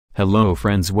Hello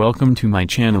friends, welcome to my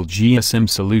channel GSM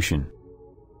Solution.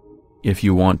 If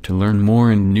you want to learn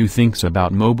more and new things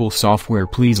about mobile software,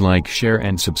 please like, share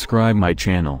and subscribe my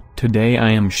channel. Today I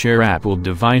am share Apple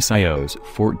device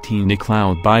iOS14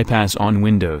 iCloud bypass on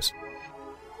Windows.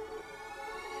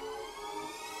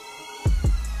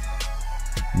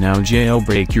 Now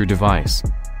jailbreak your device.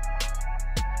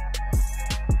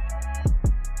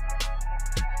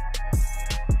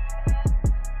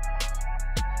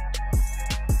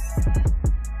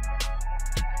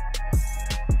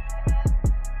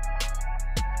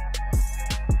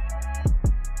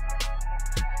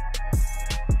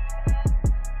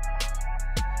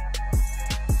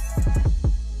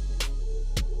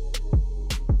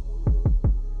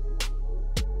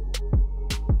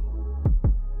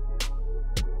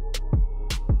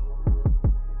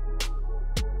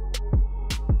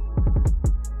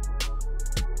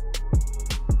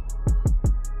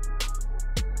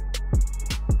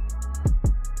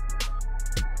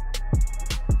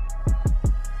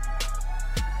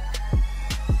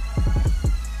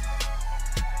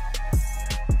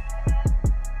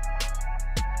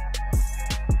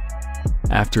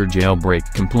 After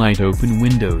jailbreak complete, open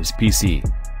Windows PC.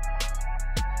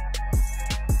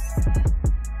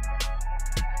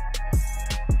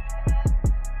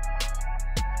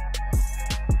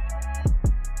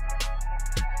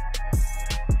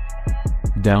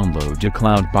 Download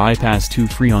iCloud Bypass 2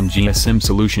 free on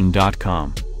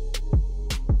gsmsolution.com.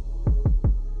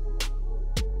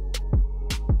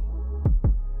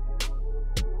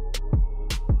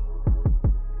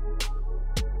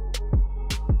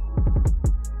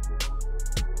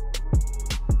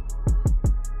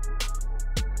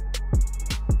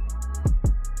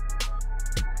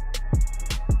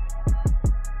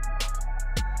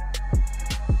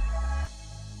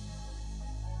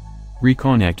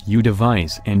 Reconnect your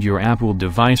device and your Apple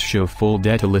device, show full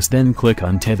data list, then click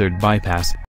Untethered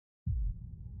Bypass.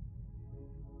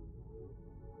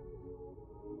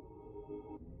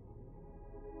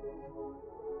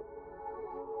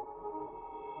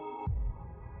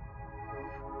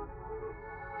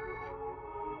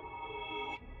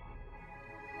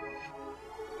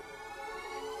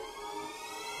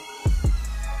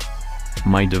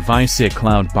 My device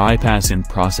iCloud bypass in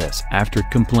process. After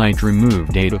complete, remove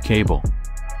data cable.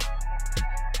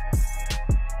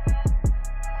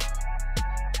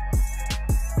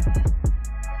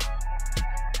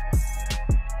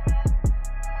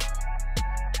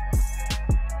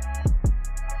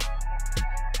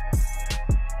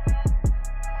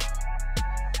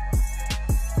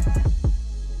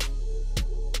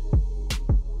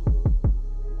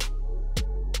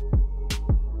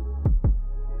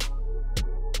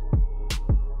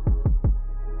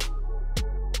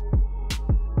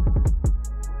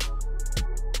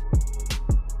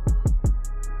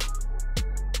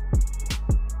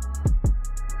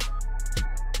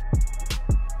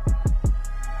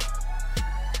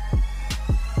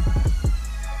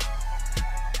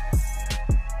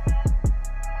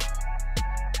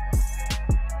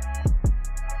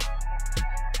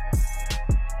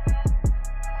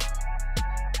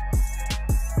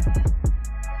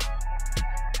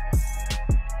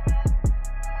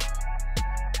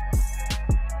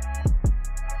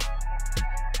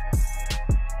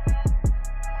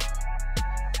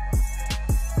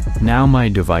 Now my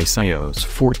device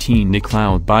iOS14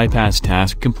 iCloud bypass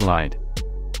task complied.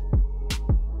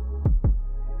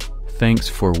 Thanks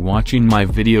for watching my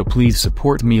video. Please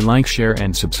support me, like, share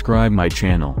and subscribe my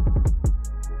channel.